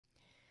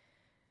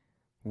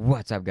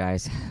What's up,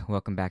 guys?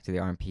 Welcome back to the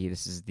RMP.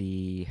 This is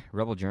the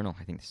Rebel Journal.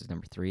 I think this is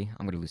number 3.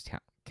 I'm gonna lose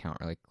count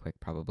really quick,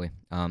 probably.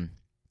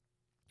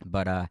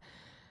 But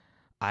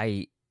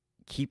I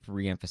keep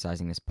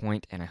re-emphasizing this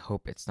point, and I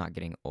hope it's not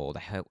getting old.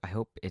 I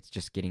hope it's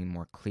just getting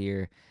more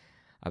clear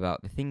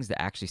about the things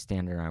that actually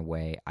stand in our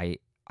way.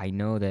 I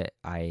know that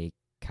I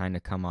kind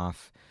of come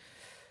off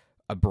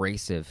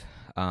abrasive,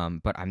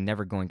 but I'm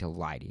never going to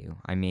lie to you.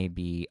 I may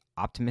be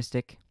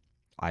optimistic.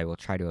 I will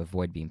try to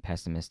avoid being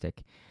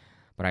pessimistic,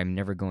 but I'm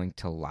never going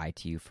to lie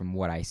to you from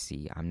what I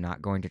see. I'm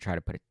not going to try to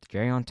put a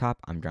cherry on top.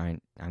 I'm going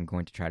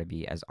to try to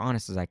be as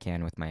honest as I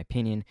can with my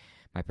opinion,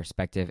 my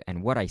perspective,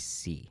 and what I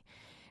see.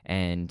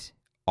 And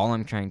all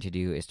I'm trying to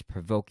do is to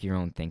provoke your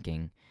own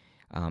thinking.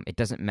 It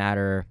doesn't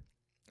matter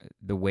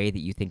the way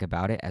that you think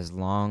about it as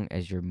long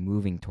as you're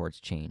moving towards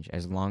change,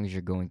 as long as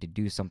you're going to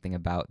do something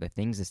about the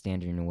things that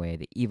stand in your way,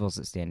 the evils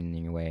that stand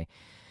in your way,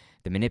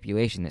 the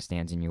manipulation that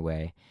stands in your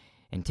way,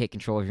 and take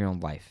control of your own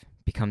life.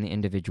 Become the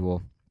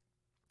individual,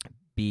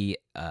 be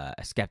a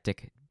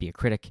skeptic, be a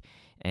critic,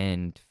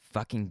 and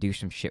fucking do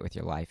some shit with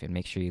your life and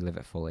make sure you live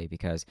it fully.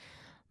 Because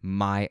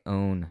my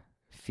own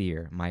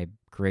fear, my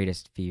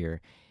greatest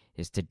fear,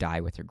 is to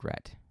die with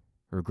regret.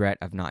 Regret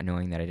of not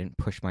knowing that I didn't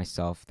push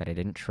myself, that I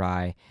didn't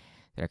try,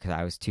 that because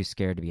I was too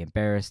scared to be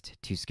embarrassed,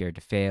 too scared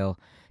to fail,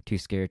 too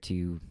scared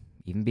to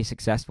even be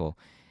successful.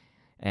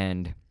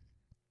 And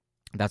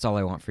that's all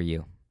I want for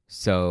you.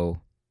 So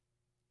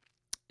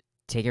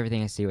take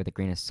everything I say with a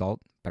grain of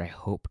salt, but I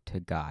hope to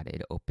God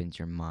it opens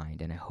your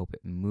mind and I hope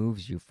it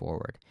moves you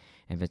forward.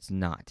 And if it's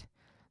not,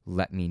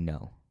 let me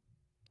know.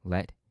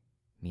 Let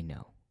me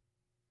know.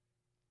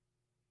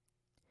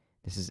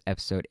 This is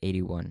episode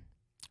 81,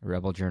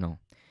 Rebel Journal.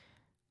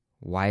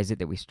 Why is it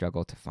that we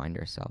struggle to find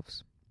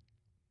ourselves?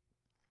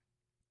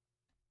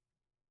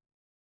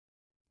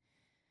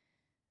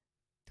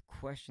 The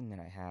question that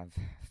I have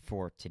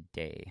for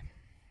today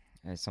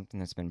is something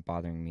that's been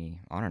bothering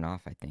me on and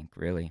off, I think,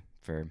 really,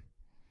 for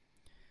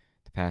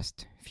the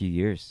past few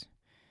years.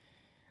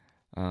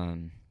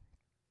 And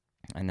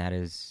that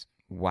is,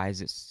 why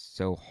is it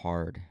so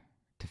hard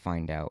to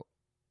find out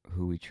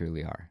who we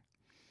truly are?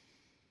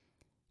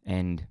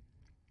 And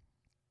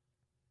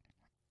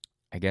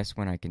I guess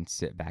when I can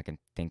sit back and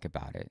think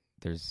about it,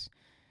 there's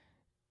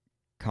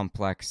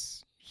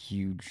complex,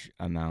 huge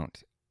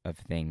amount of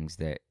things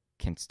that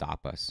can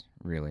stop us,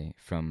 really,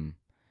 from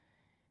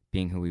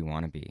being who we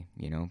want to be,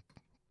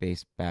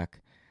 based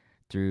back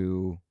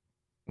through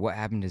what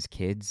happened as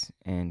kids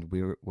and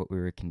what we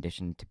were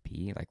conditioned to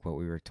be, like what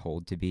we were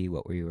told to be,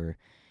 what we were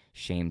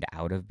shamed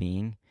out of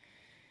being.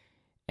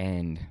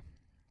 And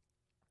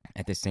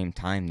at the same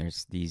time,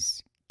 there's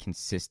these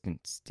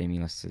consistent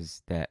stimuli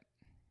that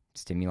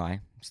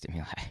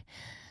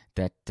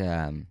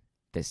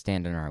that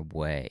stand in our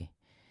way.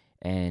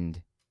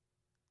 And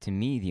to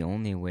me, the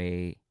only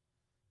way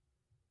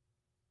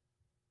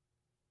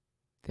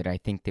that I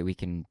think that we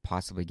can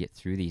possibly get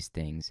through these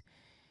things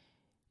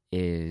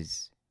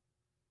is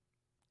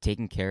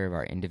taking care of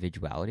our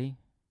individuality,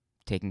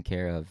 taking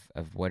care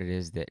of what it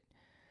is that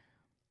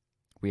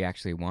we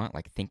actually want,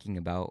 like thinking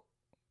about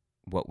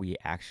what we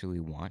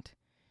actually want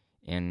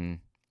in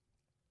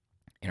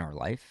our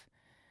life.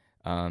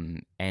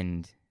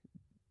 And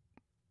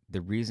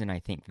the reason I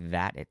think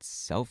that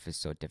itself is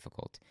so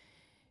difficult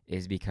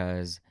is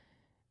because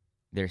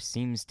there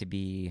seems to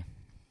be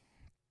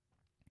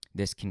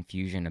this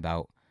confusion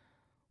about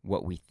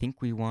what we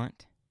think we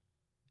want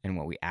and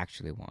what we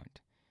actually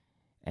want.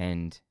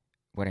 And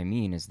what I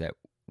mean is that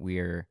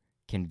we're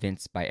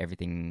convinced by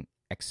everything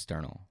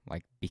external.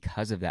 Like,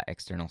 because of that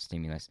external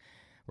stimulus,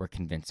 we're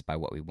convinced by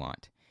what we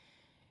want.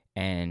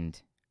 And,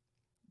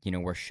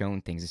 we're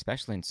shown things,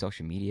 especially in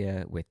social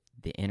media with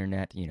the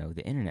internet.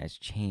 The internet has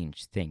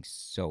changed things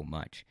so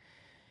much.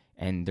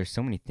 And there's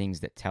so many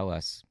things that tell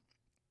us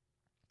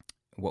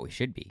what we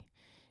should be.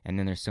 And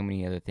then there's so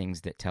many other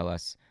things that tell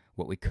us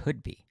what we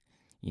could be.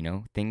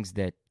 Things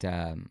that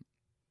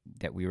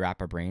that we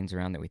wrap our brains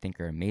around that we think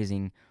are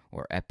amazing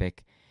or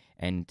epic,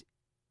 and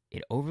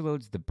it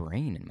overloads the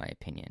brain, in my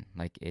opinion.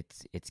 Like,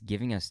 it's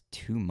giving us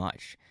too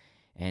much,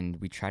 and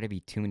we try to be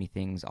too many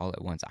things all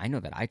at once. I know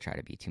that I try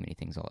to be too many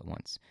things all at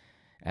once,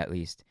 at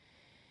least.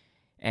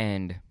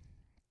 And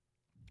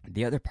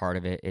the other part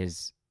of it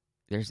is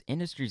there's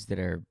industries that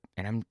are,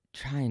 and I'm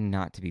trying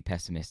not to be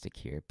pessimistic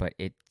here, but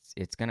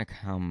it's going to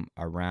come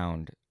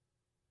around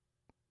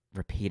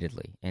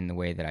repeatedly in the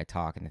way that I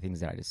talk and the things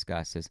that I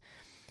discuss. Is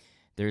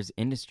there's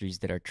industries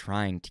that are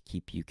trying to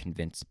keep you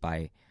convinced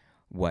by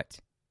what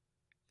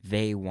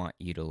they want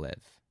you to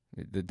live,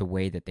 the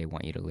way that they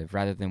want you to live,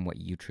 rather than what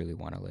you truly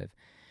want to live.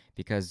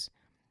 Because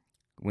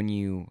when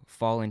you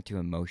fall into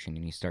emotion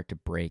and you start to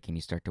break and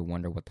you start to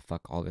wonder what the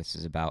fuck all this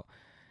is about,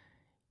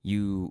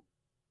 you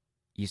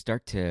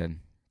start to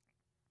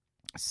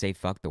say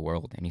fuck the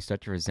world, and you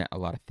start to resent a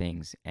lot of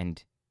things.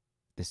 And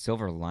the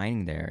silver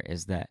lining there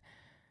is that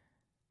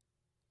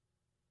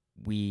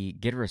we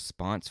get a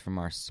response from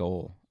our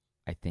soul,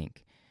 I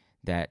think,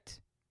 that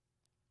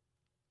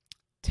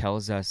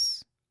tells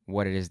us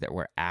what it is that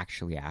we're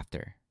actually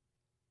after.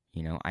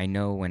 I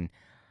know when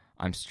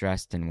I'm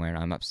stressed and when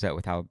I'm upset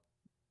with how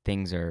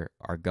things are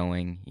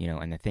going,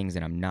 and the things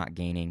that I'm not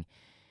gaining,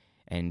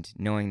 and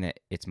knowing that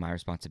it's my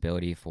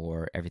responsibility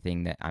for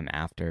everything that I'm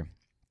after.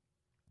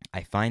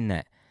 I find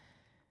that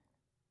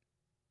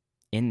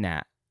in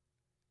that,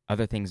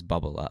 other things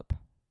bubble up,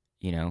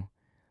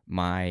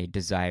 my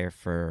desire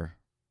for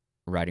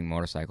riding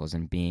motorcycles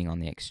and being on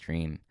the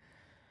extreme,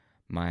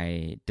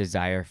 my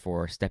desire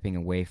for stepping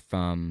away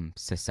from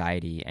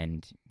society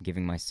and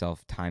giving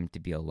myself time to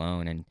be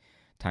alone and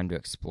time to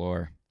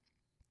explore,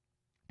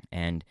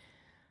 and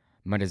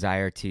my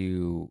desire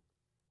to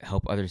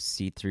help others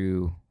see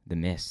through the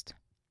mist.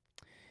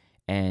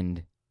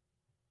 And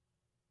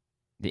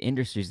the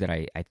industries that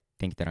I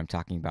think that I'm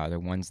talking about are the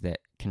ones that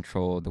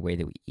control the way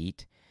that we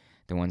eat,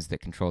 the ones that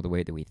control the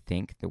way that we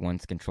think, the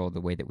ones that control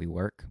the way that we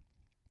work.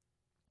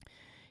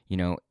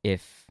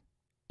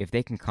 If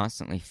they can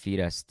constantly feed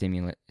us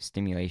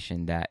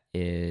stimulation that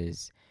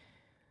is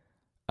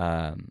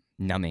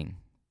numbing,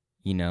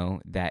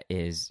 that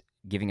is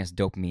giving us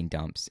dopamine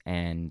dumps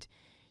and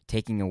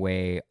taking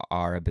away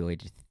our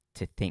ability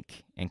to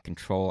think and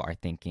control our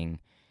thinking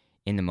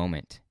in the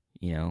moment,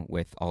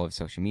 with all of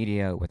social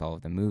media, with all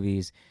of the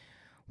movies,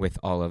 with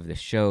all of the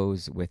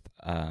shows, with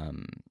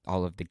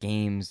all of the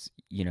games,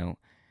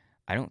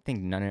 I don't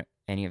think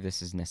any of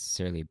this is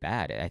necessarily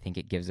bad. I think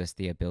it gives us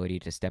the ability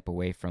to step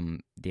away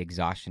from the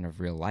exhaustion of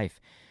real life.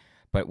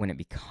 But when it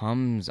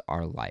becomes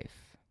our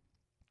life,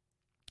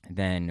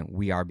 then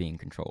we are being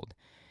controlled.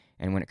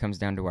 And when it comes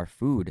down to our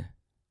food,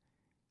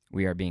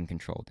 we are being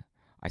controlled.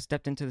 I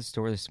stepped into the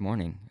store this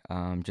morning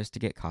just to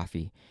get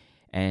coffee,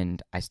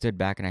 and I stood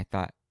back and I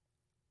thought,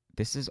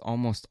 this is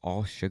almost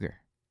all sugar.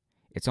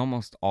 It's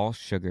almost all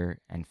sugar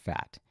and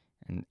fat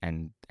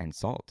and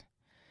salt.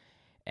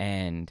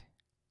 And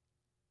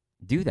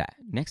do that.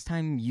 Next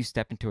time you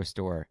step into a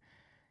store,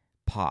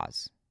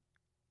 pause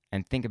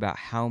and think about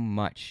how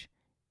much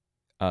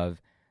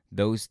of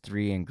those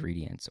 3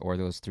 ingredients, or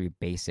those 3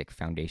 basic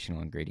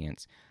foundational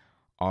ingredients,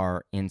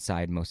 are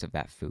inside most of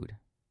that food.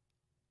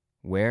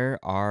 Where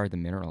are the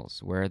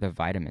minerals? Where are the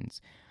vitamins?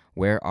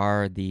 Where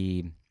are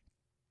the,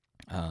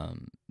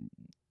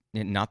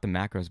 not the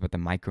macros, but the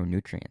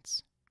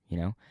micronutrients?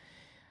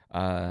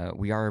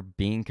 We are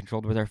being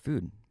controlled with our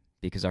food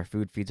because our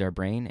food feeds our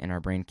brain, and our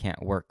brain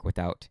can't work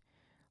without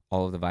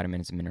all of the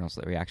vitamins and minerals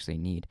that we actually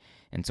need.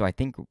 And so I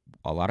think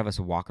a lot of us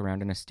walk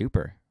around in a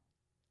stupor,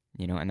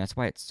 and that's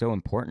why it's so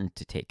important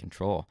to take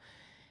control.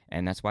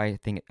 And that's why I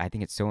think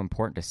it's so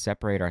important to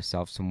separate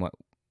ourselves from what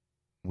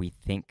we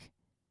think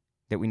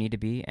that we need to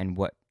be, and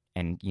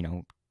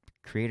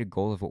create a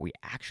goal of what we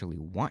actually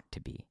want to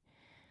be.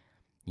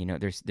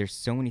 There's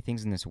so many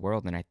things in this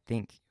world, and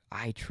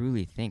I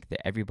truly think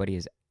that everybody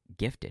is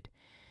gifted,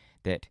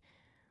 that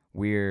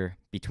we're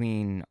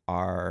between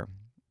our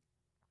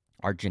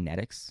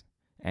genetics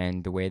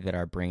and the way that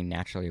our brain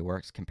naturally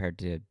works compared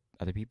to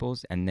other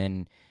people's, and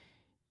then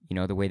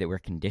the way that we're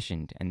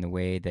conditioned and the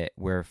way that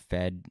we're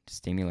fed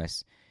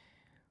stimulus.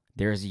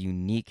 There's a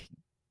unique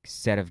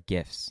set of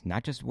gifts,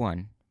 not just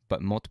one,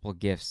 but multiple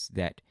gifts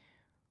that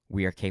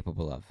we are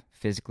capable of,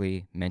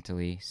 physically,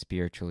 mentally,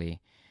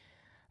 spiritually,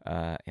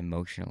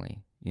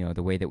 emotionally,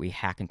 the way that we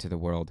hack into the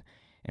world.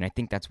 And I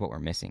think that's what we're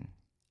missing.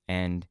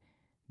 And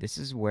this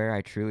is where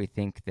I truly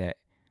think that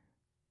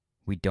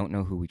we don't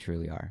know who we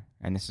truly are.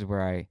 And this is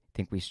where I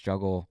think we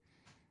struggle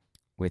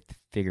with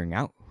figuring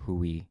out who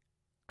we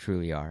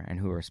truly are and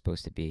who we're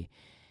supposed to be,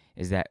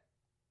 is that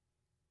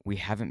we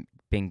haven't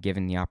been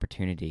given the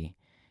opportunity,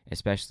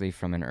 especially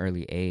from an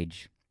early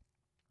age,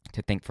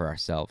 to think for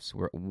ourselves.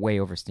 We're way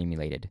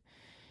overstimulated,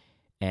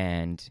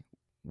 and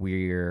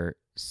we're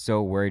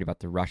so worried about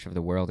the rush of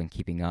the world and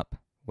keeping up,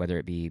 whether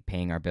it be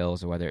paying our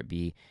bills or whether it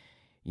be,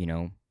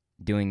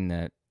 doing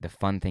the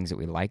fun things that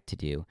we like to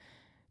do,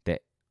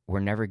 that we're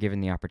never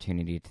given the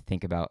opportunity to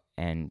think about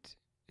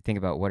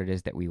what it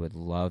is that we would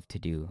love to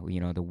do,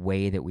 the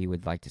way that we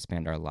would like to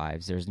spend our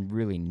lives. There's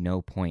really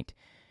no point,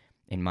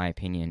 in my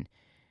opinion,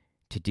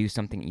 to do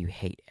something that you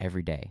hate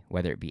every day,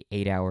 whether it be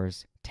 8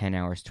 hours, 10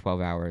 hours,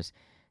 12 hours,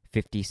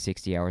 50,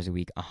 60 hours a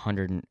week,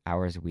 100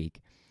 hours a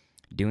week,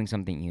 doing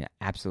something you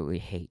absolutely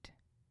hate,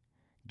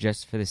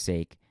 just for the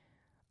sake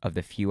of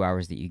the few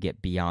hours that you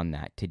get beyond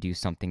that to do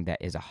something that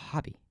is a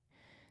hobby,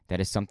 that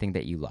is something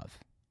that you love.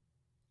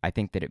 I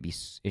think that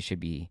it should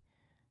be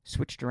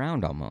switched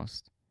around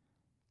almost.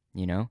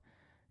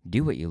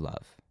 Do what you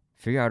love.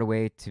 Figure out a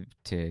way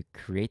to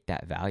create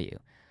that value.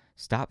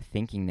 Stop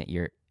thinking that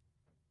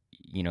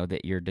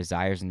that your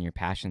desires and your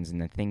passions and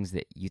the things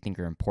that you think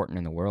are important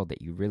in the world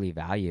that you really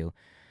value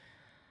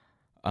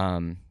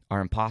are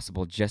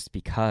impossible just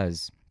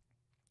because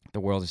the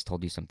world has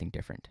told you something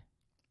different.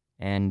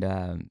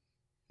 And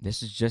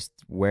this is just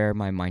where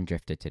my mind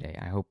drifted today.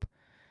 I hope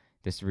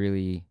this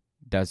really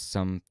does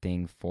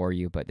something for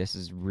you, but this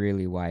is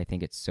really why I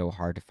think it's so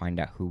hard to find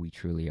out who we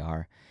truly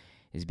are,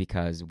 is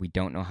because we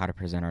don't know how to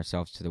present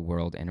ourselves to the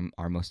world in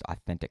our most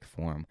authentic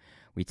form.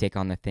 We take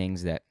on the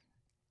things that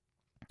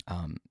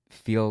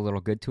feel a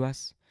little good to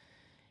us,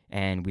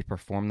 and we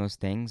perform those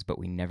things, but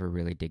we never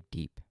really dig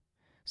deep.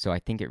 So I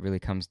think it really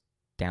comes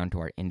down to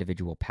our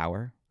individual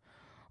power,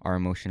 our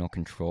emotional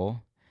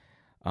control,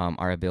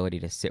 our ability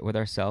to sit with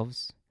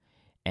ourselves,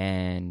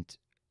 and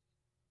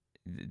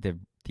the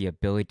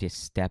ability to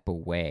step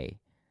away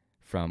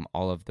from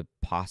all of the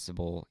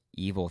possible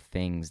evil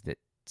things that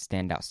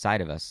stand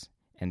outside of us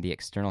and the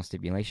external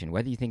stimulation,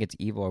 whether you think it's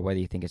evil or whether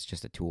you think it's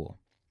just a tool.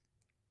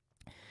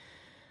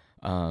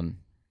 And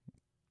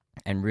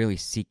really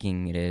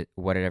seeking it,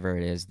 whatever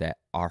it is that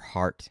our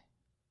heart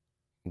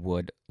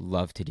would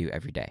love to do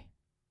every day.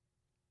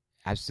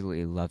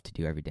 Absolutely love to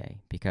do every day.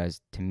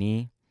 Because to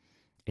me,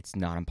 it's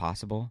not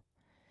impossible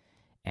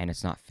and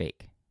it's not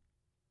fake.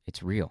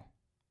 It's real.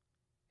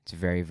 It's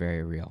very,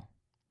 very real.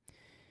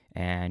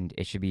 And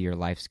it should be your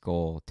life's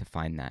goal to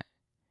find that,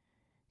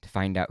 to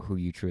find out who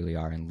you truly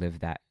are and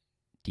live that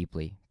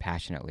deeply,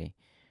 passionately,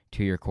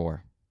 to your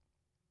core.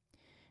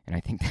 And I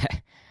think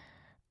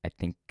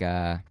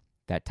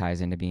that ties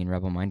into being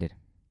rebel-minded.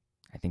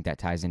 I think that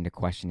ties into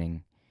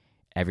questioning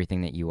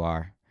everything that you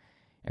are,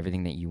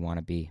 everything that you want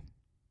to be,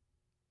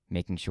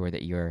 making sure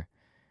that you're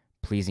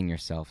pleasing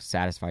yourself,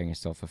 satisfying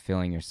yourself,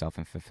 fulfilling yourself,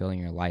 and fulfilling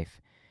your life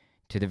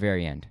to the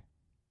very end.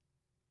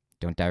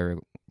 Don't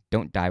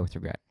die with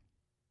regret.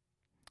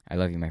 I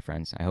love you, my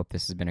friends. I hope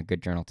this has been a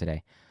good journal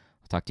today.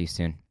 I'll talk to you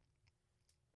soon.